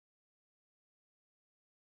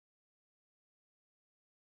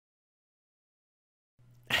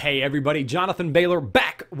Hey everybody, Jonathan Bailor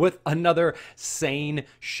back with another SANE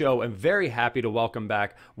show. I'm very happy to welcome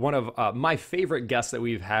back one of my favorite guests that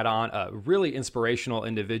we've had on, a really inspirational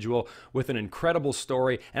individual with an incredible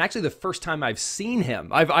story, and actually the first time I've seen him.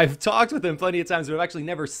 I've talked with him plenty of times, but I've actually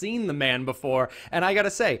never seen the man before, and I gotta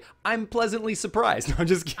say, I'm pleasantly surprised. No, I'm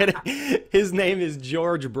just kidding. His name is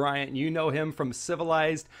George Bryant. You know him from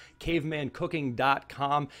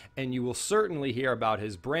CivilizedCavemanCooking.com, and you will certainly hear about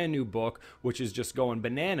his brand new book, which is just going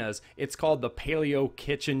bananas. It's called The Paleo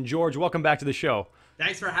Kitchen. George, welcome back to the show.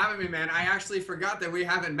 Thanks for having me, man. I actually forgot that we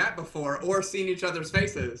haven't met before or seen each other's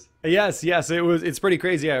faces. Yes, it's pretty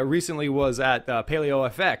crazy. I recently was at Paleo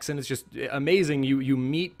FX, and it's just amazing. You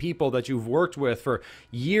meet people that you've worked with for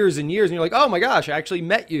years and years, and you're like, oh my gosh, I actually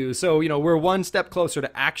met you. So, you know, we're one step closer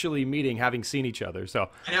to actually meeting, having seen each other. So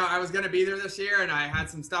I know I was going to be there this year, and I had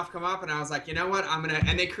some stuff come up, and I was like, you know what,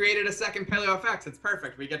 and they created a second Paleo FX. It's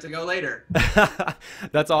perfect. We get to go later.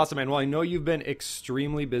 That's awesome, man. Well, I know you've been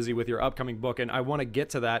extremely busy with your upcoming book, and I want to get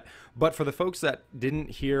to that. But for the folks that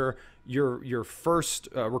didn't hear your first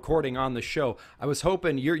recording on the show, I was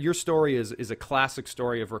hoping your story is a classic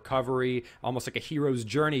story of recovery, almost like a hero's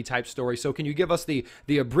journey type story. So can you give us the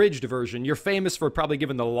abridged version? You're famous for probably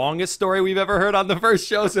giving the longest story we've ever heard on the first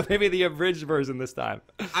show, so maybe the abridged version this time.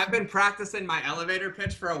 I've been practicing my elevator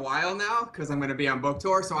pitch for a while now because I'm going to be on book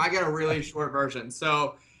tour, so I got a really short version.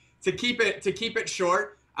 So to keep it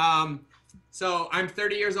short, so I'm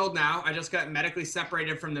 30 years old now. I just got medically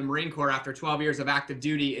separated from the Marine Corps after 12 years of active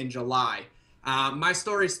duty in July. My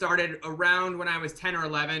story started around when I was 10 or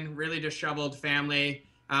 11, really disheveled family,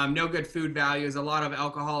 no good food values, a lot of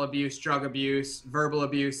alcohol abuse, drug abuse, verbal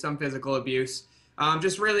abuse, some physical abuse.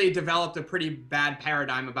 Just really developed a pretty bad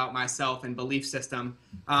paradigm about myself and belief system.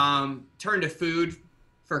 Turned to food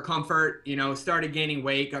for comfort, you know, started gaining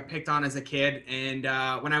weight, got picked on as a kid. And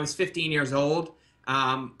when I was 15 years old,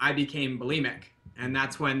 I became bulimic, and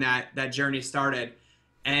that's when that journey started.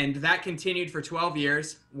 And that continued for 12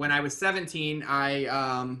 years. When I was 17,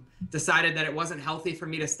 I decided that it wasn't healthy for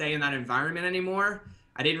me to stay in that environment anymore.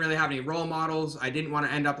 I didn't really have any role models. I didn't want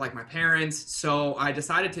to end up like my parents. So I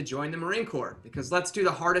decided to join the Marine Corps, because let's do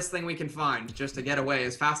the hardest thing we can find just to get away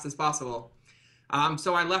as fast as possible.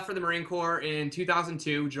 So I left for the Marine Corps in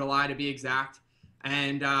 2002, July to be exact.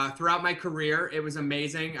 And throughout my career, it was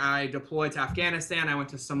amazing. I deployed to Afghanistan. I went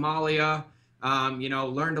to Somalia, you know,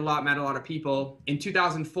 learned a lot, met a lot of people. In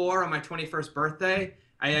 2004, on my 21st birthday,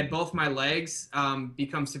 I had both my legs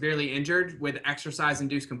become severely injured with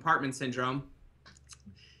exercise-induced compartment syndrome.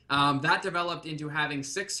 That developed into having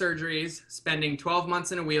 6 surgeries, spending 12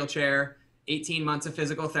 months in a wheelchair, 18 months of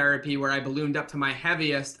physical therapy, where I ballooned up to my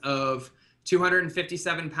heaviest of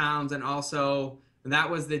 257 pounds, and also that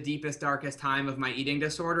was the deepest, darkest time of my eating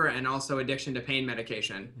disorder and also addiction to pain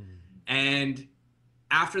medication. And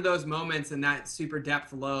after those moments and that super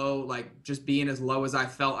depth low, like just being as low as I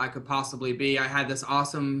felt I could possibly be, I had this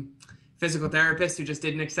awesome physical therapist who just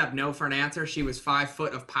didn't accept no for an answer. She was 5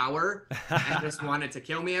 foot of power and just wanted to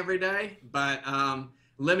kill me every day. But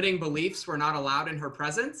limiting beliefs were not allowed in her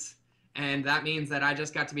presence. And that means that I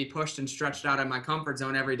just got to be pushed and stretched out of my comfort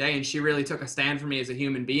zone every day. And she really took a stand for me as a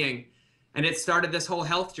human being. And it started this whole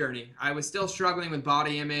health journey. I was still struggling with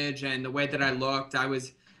body image and the way that I looked. I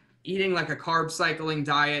was eating like a carb cycling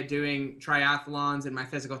diet, doing triathlons in my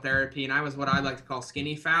physical therapy, and I was what I like to call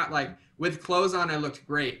skinny fat. Like with clothes on, I looked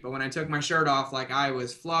great, but when I took my shirt off, like I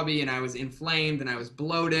was flubby and I was inflamed and I was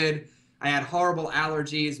bloated. I had horrible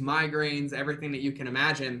allergies, migraines, everything that you can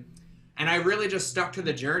imagine. And I really just stuck to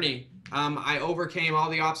the journey. I overcame all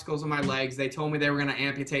the obstacles with my legs. They told me they were going to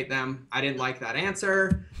amputate them. I didn't like that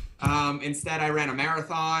answer. Instead, I ran a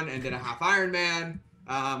marathon and did a half Ironman.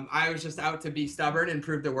 I was just out to be stubborn and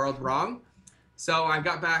prove the world wrong. So I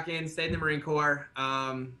got back in, stayed in the Marine Corps,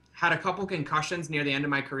 had a couple concussions near the end of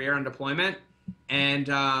my career on deployment. And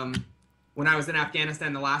when I was in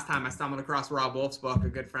Afghanistan the last time, I stumbled across Rob Wolf's book, a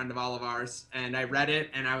good friend of all of ours. And I read it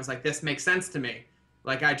and I was like, this makes sense to me.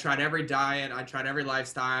 Like I tried every diet, I tried every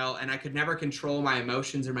lifestyle, and I could never control my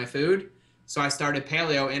emotions or my food. So I started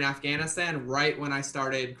paleo in Afghanistan right when I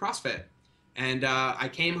started CrossFit. And I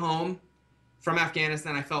came home from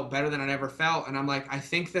Afghanistan. I felt better than I'd ever felt. And I'm like, I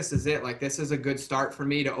think this is it. Like, this is a good start for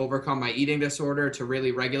me to overcome my eating disorder, to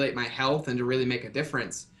really regulate my health, and to really make a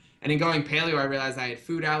difference. And in going paleo, I realized I had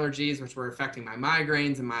food allergies, which were affecting my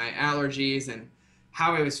migraines and my allergies and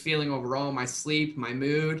how I was feeling overall, my sleep, my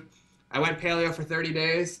mood. I went paleo for 30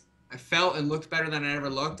 days. I felt and looked better than I ever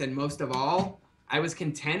looked. And most of all, I was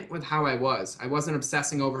content with how I was. I wasn't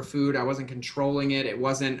obsessing over food. I wasn't controlling it. It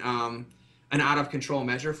wasn't an out of control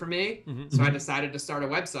measure for me. Mm-hmm. So I decided to start a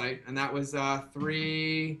website, and that was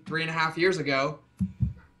three and a half years ago.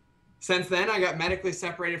 Since then, I got medically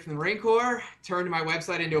separated from the Marine Corps, turned my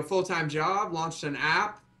website into a full-time job, launched an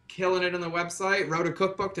app, killing it on the website, wrote a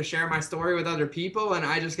cookbook to share my story with other people, and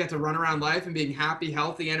I just get to run around life and being happy,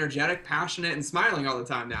 healthy, energetic, passionate, and smiling all the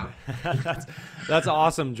time now. That's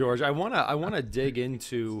awesome, George. I wanna dig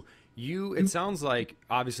into you. It sounds like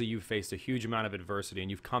obviously you've faced a huge amount of adversity and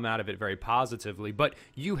you've come out of it very positively, but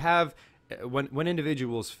you have, when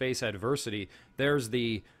individuals face adversity, there's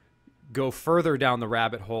the go further down the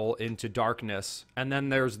rabbit hole into darkness, and then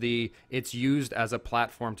there's the it's used as a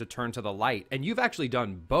platform to turn to the light, and you've actually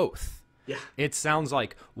done both. Yeah. It sounds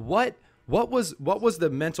like what was the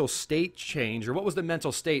mental state change, or what was the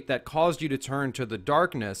mental state that caused you to turn to the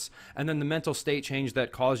darkness, and then the mental state change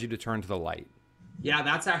that caused you to turn to the light? Yeah,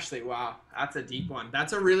 that's actually, wow, that's a deep one.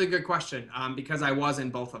 That's a really good question, because I was in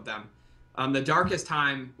both of them. The darkest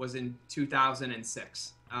time was in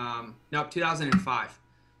 2006. No, 2005.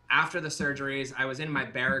 After the surgeries, I was in my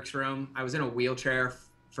barracks room. I was in a wheelchair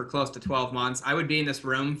for close to 12 months. I would be in this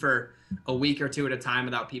room for a week or two at a time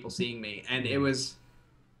without people seeing me. And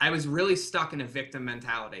I was really stuck in a victim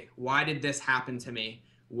mentality. Why did this happen to me?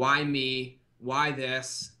 Why me? Why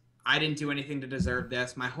this? I didn't do anything to deserve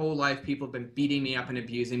this. My whole life, people have been beating me up and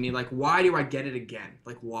abusing me. Like, why do I get it again?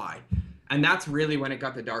 Like, why? And that's really when it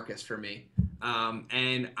got the darkest for me.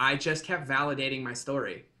 And I just kept validating my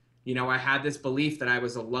story. You know, I had this belief that I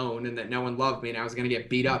was alone and that no one loved me and I was going to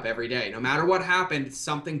get beat up every day. No matter what happened,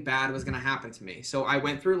 something bad was going to happen to me. So I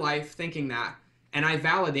went through life thinking that, and I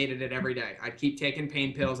validated it every day. I'd keep taking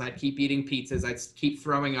pain pills. I'd keep eating pizzas. I'd keep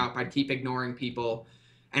throwing up. I'd keep ignoring people.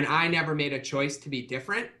 And I never made a choice to be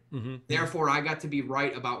different. Mm-hmm. Therefore, I got to be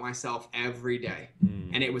right about myself every day.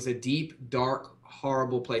 Mm. And it was a deep, dark,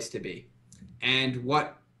 horrible place to be. And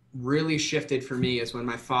what really shifted for me is when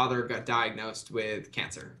my father got diagnosed with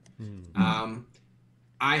cancer.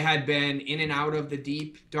 I had been in and out of the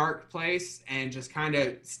deep, dark place and just kind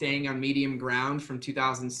of staying on medium ground from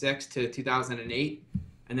 2006 to 2008.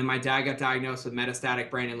 And then my dad got diagnosed with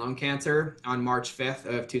metastatic brain and lung cancer on March 5th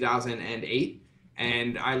of 2008.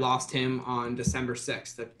 And I lost him on December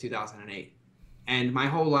 6th of 2008. And my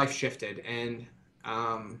whole life shifted. And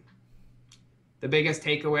the biggest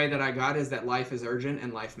takeaway that I got is that life is urgent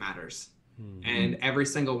and life matters. Mm-hmm. And every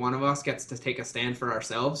single one of us gets to take a stand for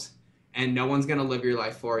ourselves, and no one's going to live your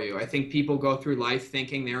life for you. I think people go through life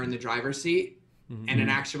thinking they're in the driver's seat, mm-hmm. and in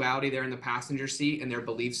actuality, they're in the passenger seat, and their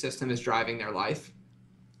belief system is driving their life.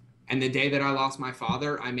 And the day that I lost my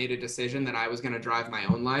father, I made a decision that I was going to drive my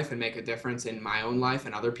own life and make a difference in my own life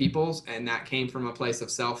and other people's. And that came from a place of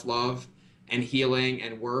self-love and healing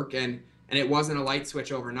and work. And it wasn't a light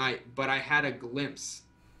switch overnight, but I had a glimpse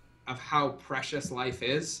of how precious life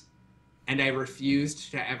is. And I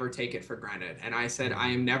refused to ever take it for granted. And I said, I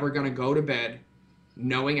am never going to go to bed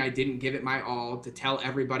knowing I didn't give it my all, to tell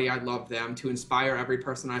everybody I loved them, to inspire every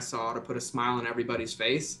person I saw, to put a smile on everybody's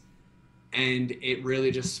face. And it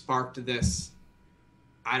really just sparked this,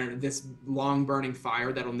 I don't know, this long burning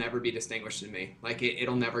fire that'll never be distinguished in me. Like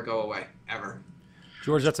it'll never go away, ever.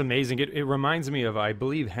 George, that's amazing. It reminds me of, I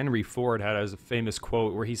believe Henry Ford had a famous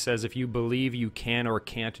quote where he says, if you believe you can or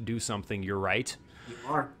can't do something, you're right. You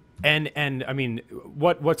are. And I mean,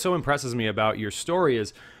 what so impresses me about your story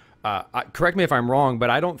is, correct me if I'm wrong,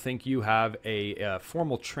 but I don't think you have a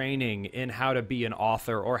formal training in how to be an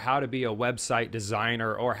author or how to be a website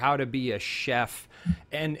designer or how to be a chef.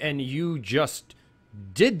 And you just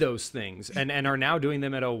did those things and are now doing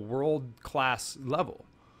them at a world-class level.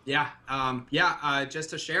 Yeah.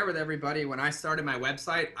 Just to share with everybody, when I started my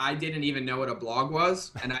website, I didn't even know what a blog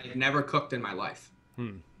was, and I had never cooked in my life.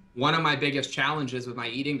 One of my biggest challenges with my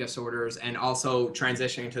eating disorders and also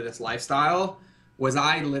transitioning to this lifestyle was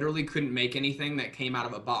I literally couldn't make anything that came out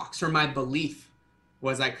of a box, or my belief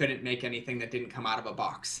was I couldn't make anything that didn't come out of a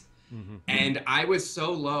box. Mm-hmm. And I was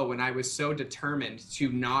so low and I was so determined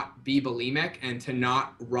to not be bulimic and to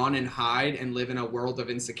not run and hide and live in a world of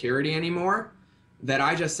insecurity anymore that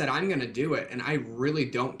I just said, I'm going to do it. And I really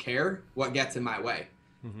don't care what gets in my way.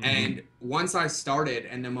 Mm-hmm. And once I started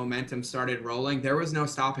and the momentum started rolling, there was no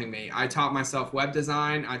stopping me. I taught myself web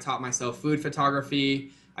design. I taught myself food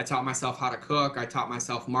photography. I taught myself how to cook. I taught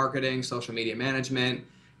myself marketing, social media management.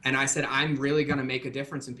 And I said, I'm really going to make a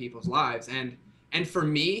difference in people's lives. And for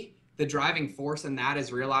me, the driving force in that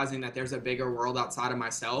is realizing that there's a bigger world outside of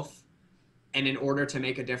myself. And in order to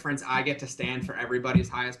make a difference, I get to stand for everybody's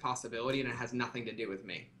highest possibility, and it has nothing to do with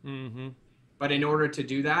me. Mm-hmm. But in order to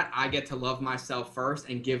do that, I get to love myself first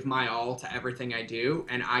and give my all to everything I do.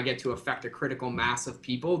 And I get to affect a critical mass of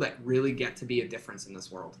people that really get to be a difference in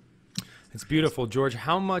this world. It's beautiful, George.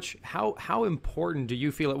 How important do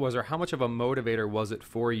you feel it was, or how much of a motivator was it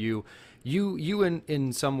for you? You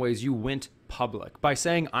in some ways, you went public by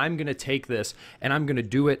saying, I'm going to take this and I'm going to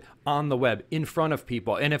do it on the web in front of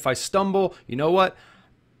people. And if I stumble, you know what?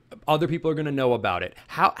 Other people are going to know about it.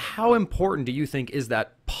 How important do you think is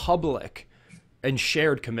that public and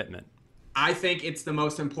shared commitment? I think it's the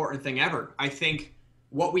most important thing ever. I think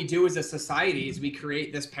what we do as a society is we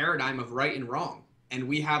create this paradigm of right and wrong. And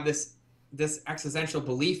we have this existential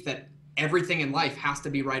belief that everything in life has to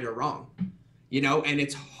be right or wrong, and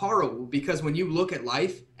it's horrible because when you look at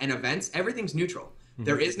life and events, everything's neutral. Mm-hmm.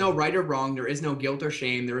 There is no right or wrong. There is no guilt or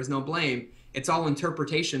shame. There is no blame. It's all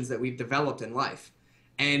interpretations that we've developed in life.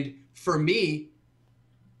 And for me,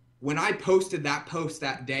 when I posted that post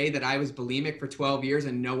that day that I was bulimic for 12 years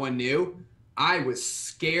and no one knew, I was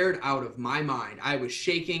scared out of my mind. I was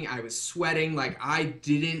shaking. I was sweating. Like I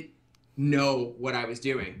didn't know what I was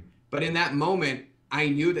doing. But in that moment, I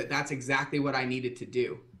knew that that's exactly what I needed to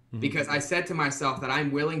do, because I said to myself that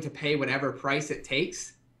I'm willing to pay whatever price it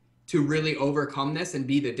takes to really overcome this and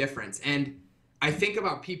be the difference. And I think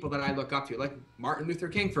about people that I look up to, like Martin Luther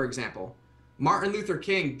King, for example. Martin Luther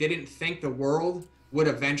King didn't think the world would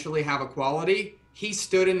eventually have equality. He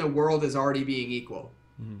stood in the world as already being equal.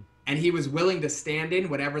 Mm-hmm. And he was willing to stand in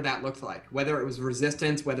whatever that looked like, whether it was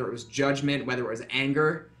resistance, whether it was judgment, whether it was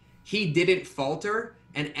anger. He didn't falter.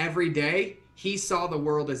 And every day he saw the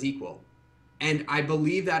world as equal. And I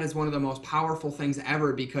believe that is one of the most powerful things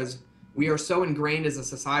ever, because we are so ingrained as a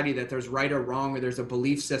society that there's right or wrong, or there's a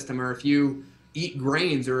belief system, or if you eat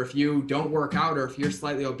grains, or if you don't work out, or if you're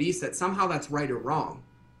slightly obese, that somehow that's right or wrong.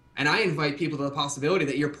 And I invite people to the possibility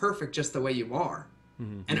that you're perfect just the way you are.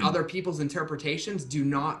 Mm-hmm. And other people's interpretations do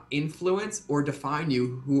not influence or define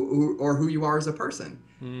you who you are as a person.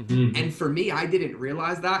 Mm-hmm. And for me, I didn't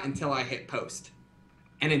realize that until I hit post.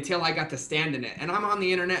 And until I got to stand in it. And I'm on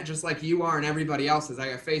the internet just like you are and everybody else is.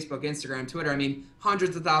 I got Facebook, Instagram, Twitter. I mean,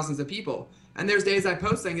 hundreds of thousands of people. And there's days I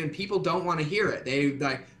post things and people don't want to hear it. They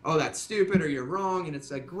like, oh, that's stupid, or you're wrong. And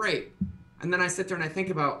it's like, great. And then I sit there and I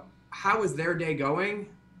think about, how is their day going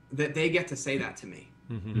that they get to say that to me?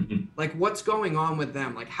 Mm-hmm. Like, what's going on with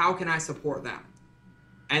them? Like, how can I support them?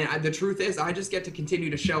 And the truth is, I just get to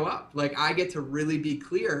continue to show up. Like, I get to really be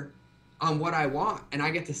clear on what I want, and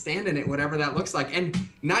I get to stand in it, whatever that looks like. And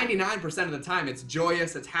 99% of the time, it's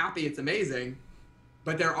joyous, it's happy, it's amazing.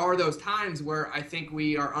 But there are those times where I think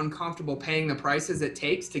we are uncomfortable paying the prices it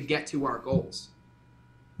takes to get to our goals.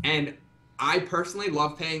 And I personally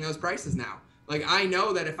love paying those prices now. Like, I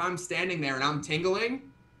know that if I'm standing there and I'm tingling,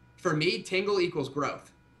 for me, tingle equals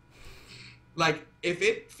growth. Like, if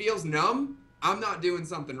it feels numb, I'm not doing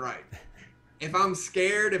something right. If I'm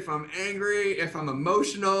scared, if I'm angry, if I'm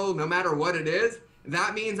emotional, no matter what it is,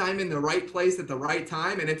 that means I'm in the right place at the right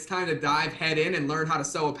time, and it's time to dive head in and learn how to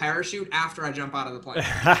sew a parachute after I jump out of the plane.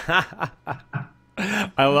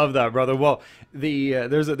 I love that, brother. Well,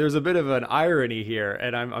 there's a bit of an irony here,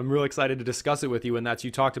 and I'm real excited to discuss it with you. And that's,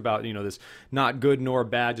 you talked about, this not good nor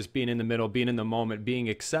bad, just being in the middle, being in the moment, being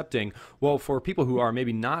accepting. Well, for people who are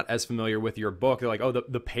maybe not as familiar with your book, they're like, oh,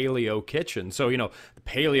 the paleo kitchen. So, the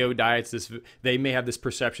paleo diets, they may have this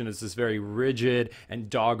perception as this very rigid and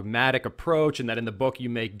dogmatic approach, and that in the book you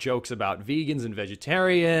make jokes about vegans and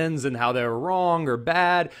vegetarians and how they're wrong or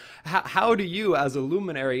bad. How do you, as a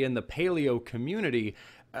luminary in the paleo community,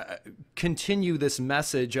 continue this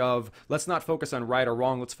message of, let's not focus on right or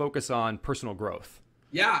wrong, let's focus on personal growth?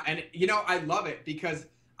 Yeah, and I love it, because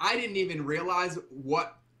I didn't even realize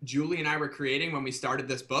what Julie and I were creating when we started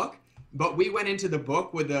this book, but we went into the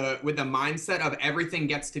book with the mindset of everything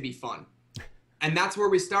gets to be fun. And that's where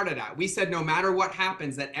we started at. We said no matter what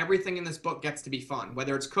happens, that everything in this book gets to be fun,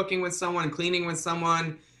 whether it's cooking with someone, cleaning with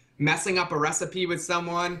someone, messing up a recipe with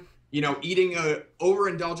someone,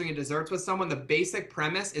 overindulging in desserts with someone. The basic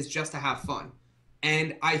premise is just to have fun.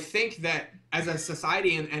 And I think that as a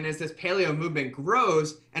society and as this paleo movement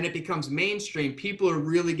grows and it becomes mainstream, people are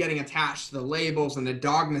really getting attached to the labels and the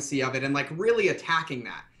dogmacy of it, and like really attacking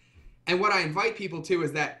that. And what I invite people to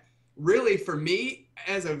is that, really, for me,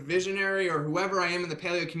 as a visionary or whoever I am in the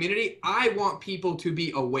paleo community, I want people to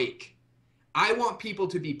be awake. I want people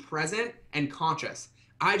to be present and conscious.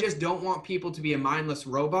 I just don't want people to be a mindless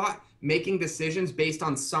robot making decisions based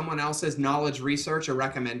on someone else's knowledge, research, or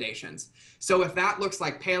recommendations. So if that looks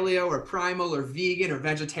like paleo or primal or vegan or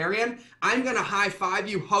vegetarian, I'm gonna high five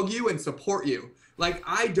you, hug you, and support you. Like,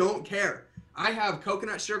 I don't care. I have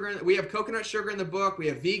coconut sugar, we have coconut sugar in the book, we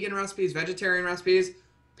have vegan recipes, vegetarian recipes,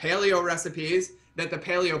 paleo recipes that the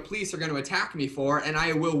paleo police are gonna attack me for, and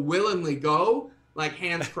I will willingly go, like,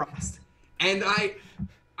 hands crossed. And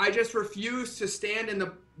I just refuse to stand in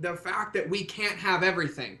the fact that we can't have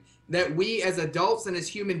everything, that we as adults and as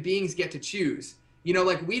human beings get to choose. You know,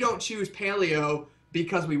 like we don't choose paleo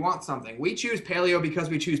because we want something. We choose paleo because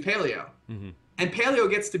we choose paleo. Mm-hmm. And paleo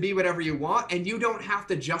gets to be whatever you want, and you don't have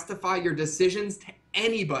to justify your decisions to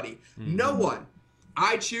anybody. Mm-hmm. No one.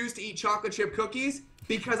 I choose to eat chocolate chip cookies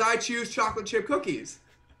because I choose chocolate chip cookies.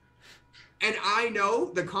 And I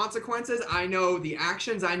know the consequences, I know the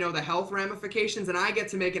actions, I know the health ramifications, and I get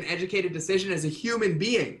to make an educated decision as a human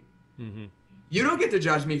being. Mm-hmm. You don't get to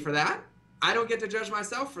judge me for that. I don't get to judge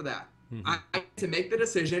myself for that. Mm-hmm. I get to make the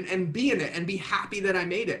decision and be in it and be happy that I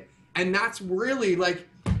made it. And that's really like,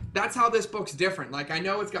 that's how this book's different. Like, I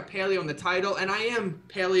know it's got paleo in the title, and I am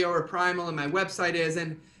paleo or primal, and my website is,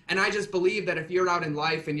 and I just believe that if you're out in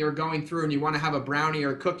life and you're going through and you want to have a brownie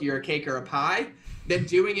or a cookie or a cake or a pie, then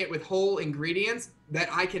doing it with whole ingredients that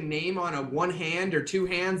I can name on a one hand or two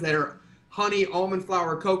hands that are honey, almond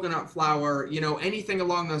flour, coconut flour, you know, anything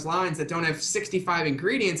along those lines that don't have 65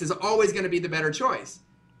 ingredients is always going to be the better choice.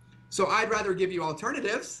 So I'd rather give you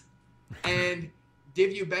alternatives and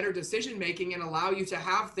give you better decision making and allow you to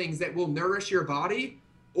have things that will nourish your body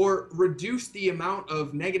or reduce the amount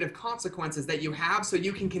of negative consequences that you have so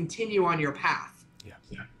you can continue on your path. Yeah.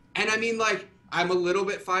 And I mean, like, I'm a little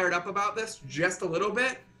bit fired up about this, just a little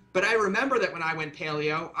bit, but I remember that when I went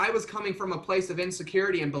paleo, I was coming from a place of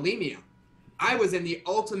insecurity and bulimia. I was in the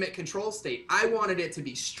ultimate control state. I wanted it to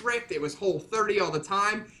be strict. It was Whole30 all the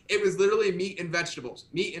time. It was literally meat and vegetables.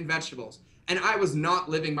 And I was not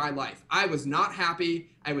living my life. I was not happy.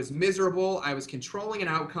 I was miserable. I was controlling an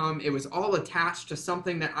outcome. It was all attached to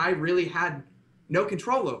something that I really had no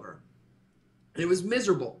control over. It was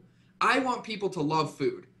miserable. I want people to love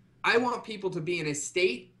food. I want people to be in a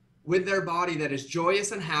state with their body that is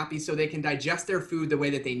joyous and happy so they can digest their food the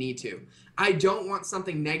way that they need to. I don't want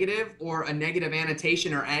something negative or a negative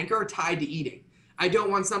annotation or anchor tied to eating. I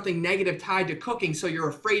don't want something negative tied to cooking so you're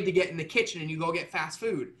afraid to get in the kitchen and you go get fast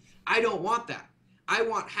food. I don't want that. I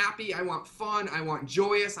want happy, I want fun, I want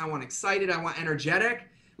joyous, I want excited, I want energetic.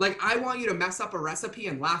 Like, I want you to mess up a recipe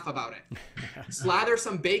and laugh about it. Slather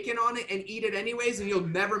some bacon on it and eat it anyways, and you'll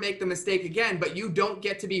never make the mistake again, but you don't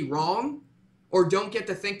get to be wrong or don't get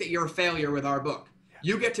to think that you're a failure with our book.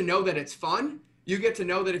 You get to know that it's fun. You get to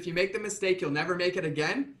know that if you make the mistake, you'll never make it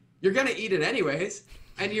again. You're going to eat it anyways,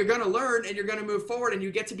 and you're going to learn, and you're going to move forward, and you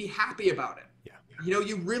get to be happy about it. Yeah. You know,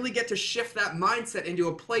 you really get to shift that mindset into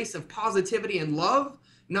a place of positivity and love,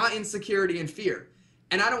 not insecurity and fear.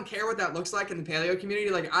 And I don't care what that looks like in the paleo community.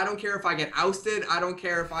 Like, I don't care if I get ousted. I don't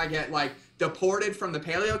care if I get, like, deported from the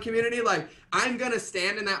paleo community. Like, I'm going to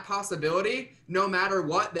stand in that possibility no matter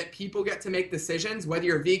what, that people get to make decisions, whether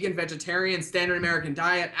you're vegan, vegetarian, standard American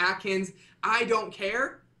diet, Atkins, I don't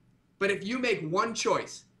care. But if you make one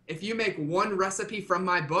choice, if you make one recipe from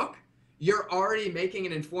my book, you're already making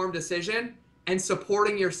an informed decision and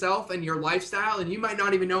supporting yourself and your lifestyle, and you might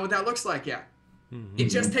not even know what that looks like yet. Mm-hmm. It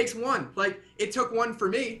just takes one. Like, it took one for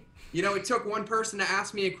me. You know, it took one person to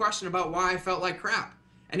ask me a question about why I felt like crap.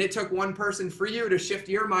 And it took one person for you to shift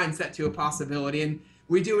your mindset to a possibility. And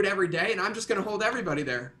we do it every day, and I'm just going to hold everybody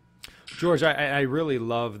there. George, I really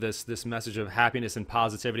love this message of happiness and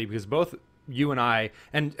positivity, because both you and I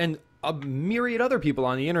and a myriad other people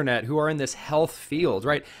on the internet who are in this health field,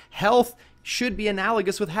 right? Health should be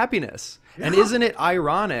analogous with happiness. Yeah. And isn't it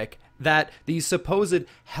ironic that these supposed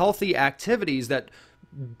healthy activities that,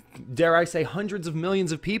 dare I say, hundreds of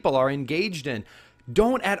millions of people are engaged in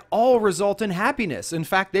don't at all result in happiness. In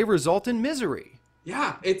fact, they result in misery.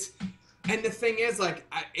 Yeah, and the thing is, like,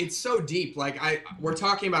 it's so deep. Like, we're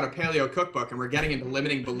talking about a paleo cookbook, and we're getting into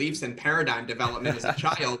limiting beliefs and paradigm development as a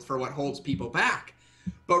child for what holds people back.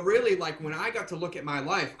 But really, like, when I got to look at my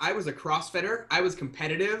life, I was a CrossFitter. I was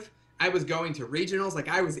competitive. I was going to regionals. Like,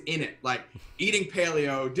 I was in it, like eating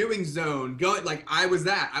paleo, doing zone, going, like, I was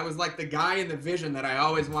that. I was like the guy in the vision that I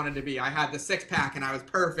always wanted to be. I had the six pack and I was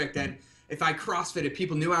perfect. And if I CrossFitted,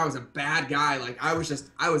 people knew I was a bad guy. Like, I was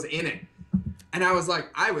in it. And I was like,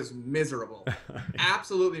 I was miserable,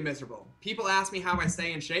 absolutely miserable. People ask me how I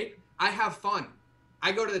stay in shape. I have fun.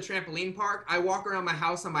 I go to the trampoline park. I walk around my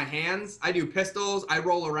house on my hands. I do pistols. I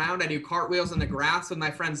roll around. I do cartwheels in the grass with my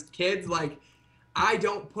friends' kids. Like, I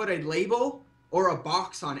don't put a label or a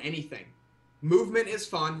box on anything. Movement is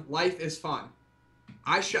fun. Life is fun.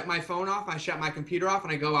 I shut my phone off. I shut my computer off,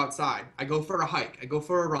 and I go outside. I go for a hike. I go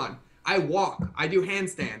for a run. I walk. I do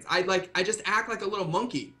handstands. I just act like a little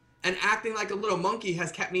monkey. And acting like a little monkey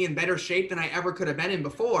has kept me in better shape than I ever could have been in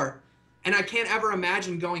before. And I can't ever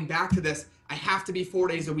imagine going back to this. I have to be 4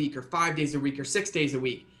 days a week or 5 days a week or 6 days a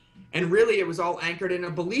week. And really, it was all anchored in a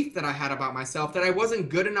belief that I had about myself, that I wasn't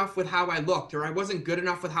good enough with how I looked, or I wasn't good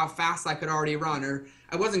enough with how fast I could already run, or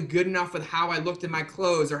I wasn't good enough with how I looked in my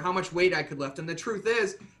clothes, or how much weight I could lift. And the truth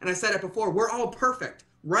is, and I said it before, we're all perfect.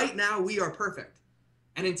 Right now, we are perfect.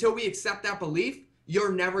 And until we accept that belief,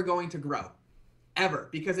 you're never going to grow, ever,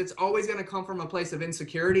 because it's always going to come from a place of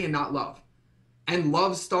insecurity and not love. And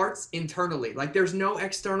love starts internally. Like, there's no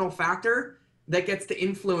external factor that gets to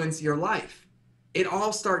influence your life. It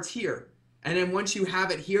all starts here. And then once you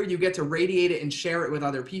have it here, you get to radiate it and share it with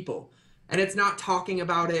other people. And it's not talking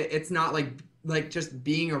about it. It's not like just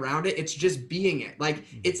being around it. It's just being it. Like,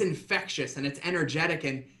 it's infectious and it's energetic,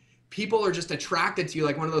 and people are just attracted to you,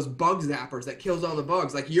 like one of those bug zappers that kills all the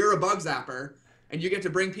bugs. Like, you're a bug zapper, and you get to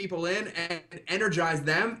bring people in and energize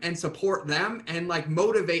them and support them and like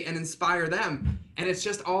motivate and inspire them. And it's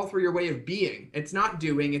just all through your way of being. It's not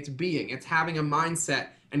doing, it's being. It's having a mindset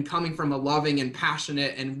and coming from a loving and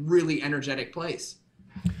passionate and really energetic place.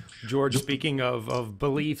 George, speaking of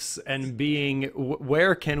beliefs and being,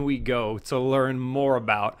 where can we go to learn more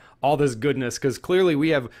about all this goodness? Because clearly we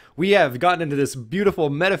have gotten into this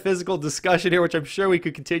beautiful metaphysical discussion here, which I'm sure we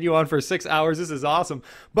could continue on for 6 hours. This is awesome.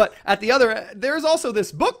 But at the other, there's also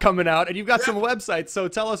this book coming out, and you've got some websites. So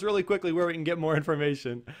tell us really quickly where we can get more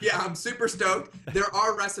information. Yeah, I'm super stoked. There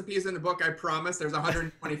are recipes in the book, I promise. There's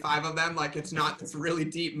 125 of them. Like, it's not this really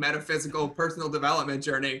deep metaphysical personal development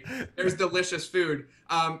journey. There's delicious food.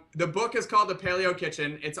 The book is called The Paleo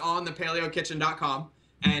Kitchen. It's on thepaleokitchen.com.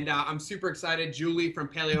 And I'm super excited. Julie from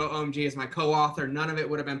Paleo OMG is my co-author. None of it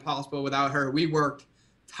would have been possible without her. We worked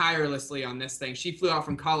tirelessly on this thing. She flew out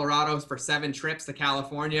from Colorado for 7 trips to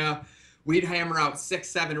California. We'd hammer out 6,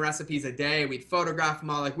 7 recipes a day. We'd photograph them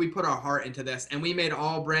all. Like, we put our heart into this, and we made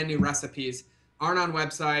all brand new recipes. Aren't on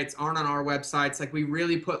websites, aren't on our websites. Like, we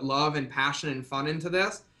really put love and passion and fun into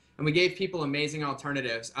this. And we gave people amazing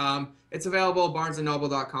alternatives. It's available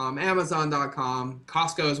barnesandnoble.com, amazon.com,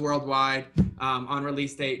 Costco's worldwide, on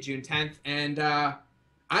release date June 10th. And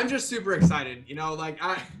I'm just super excited. You know, like,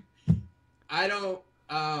 I don't,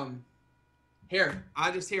 here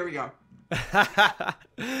we go.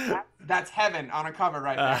 That's heaven on a cover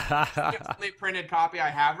right there. It's the only printed copy I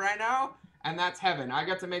have right now. And that's heaven. I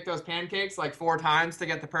got to make those pancakes like 4 times to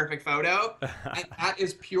get the perfect photo. And that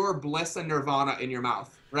is pure bliss and nirvana in your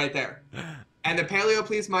mouth right there. And the Paleo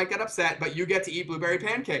Please might get upset, but you get to eat blueberry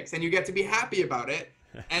pancakes and you get to be happy about it.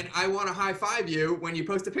 And I want to high five you when you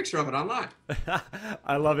post a picture of it online.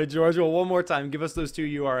 I love it, George. Well, one more time, give us those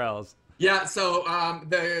 2 URLs. Yeah, so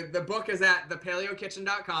the book is at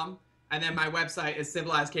thepaleokitchen.com. And then my website is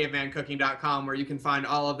civilizedcavemancooking.com, where you can find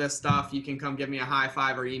all of this stuff. You can come give me a high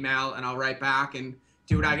five or email, and I'll write back and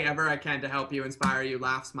do whatever I can to help you, inspire you,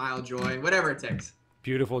 laugh, smile, joy, whatever it takes.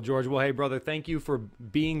 Beautiful, George. Well, hey, brother, thank you for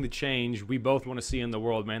being the change we both want to see in the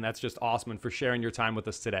world, man. That's just awesome, and for sharing your time with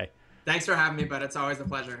us today. Thanks for having me, bud. It's always a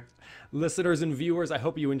pleasure. Listeners and viewers, I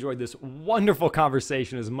hope you enjoyed this wonderful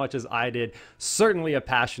conversation as much as I did. Certainly a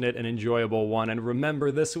passionate and enjoyable one. And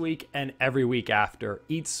remember, this week and every week after,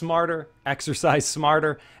 eat smarter, exercise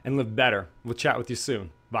smarter, and live better. We'll chat with you soon.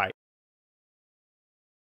 Bye.